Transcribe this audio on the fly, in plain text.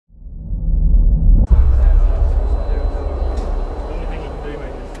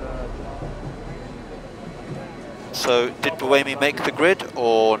So, did Buemi make the grid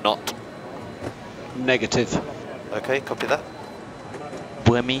or not? Negative. Okay, copy that.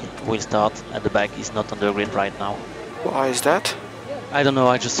 Buemi will start at the back, he's not on the grid right now. Why is that? I don't know,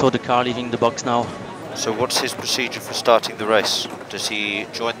 I just saw the car leaving the box now. So what's his procedure for starting the race? Does he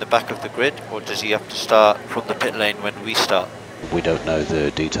join the back of the grid or does he have to start from the pit lane when we start? We don't know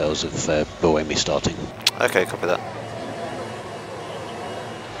the details of Buemi starting. Okay, copy that.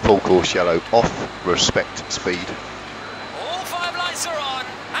 Full course yellow off, respect speed. All 5 lights are on,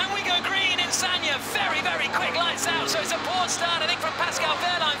 and we go green in Sanya. Very, very quick lights out, so it's a poor start, I think, from Pascal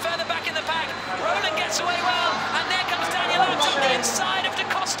Wehrlein, further back in the pack. Roland gets away well, and there comes Daniel out on the inside of Da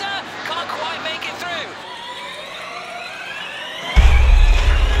Costa. Can't quite make it through.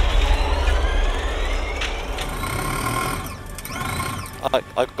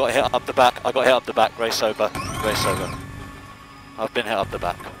 I got hit up the back, race over. I've been hit up the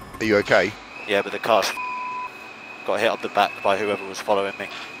back. Are you okay? Yeah, but the car's got hit up the back by whoever was following me.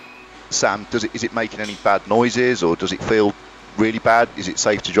 Sam, is it making any bad noises or does it feel really bad? Is it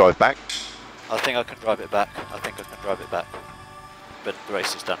safe to drive back? I think I can drive it back. But the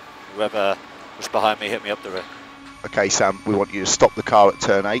race is done. Whoever was behind me hit me up the rear. Okay, Sam, we want you to stop the car at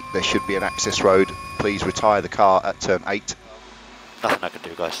turn 8. There should be an access road. Please retire the car at turn 8. Nothing I can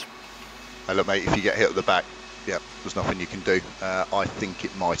do, guys. And look, mate, if you get hit at the back, yeah, there's nothing you can do. I think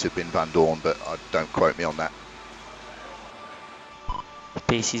it might have been Van Dorn, but don't quote me on that.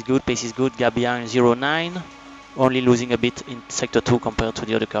 Pace is good, gap behind 0.9. Only losing a bit in sector 2 compared to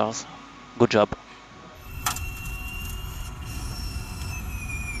the other cars. Good job.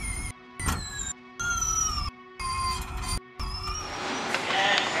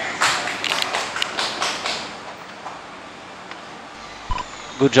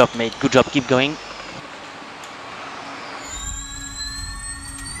 Good job, mate. Good job. Keep going.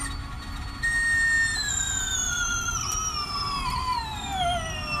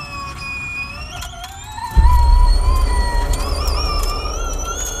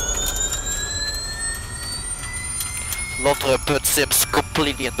 Lotre put Sims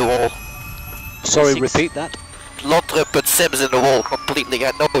completely in the wall. Sorry, repeat that. Lotre put Sims in the wall completely,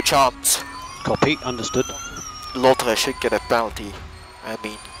 had no chance. Copy, understood. Lotre should get a penalty. I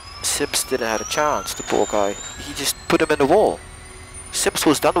mean, Sims didn't have a chance, the poor guy. He just put him in the wall. Sims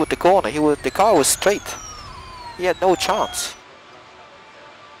was done with the corner, the car was straight. He had no chance.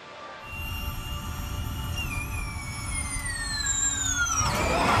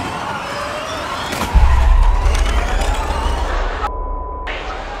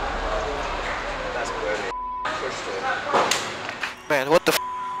 Man, what the f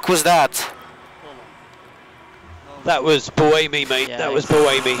was that? That was Buemi, mate. Yeah, that was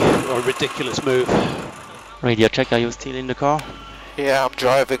Buemi. A ridiculous move. Radio check, are you still in the car? Yeah, I'm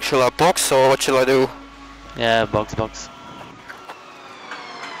driving. Shall I box or what shall I do? Yeah, box.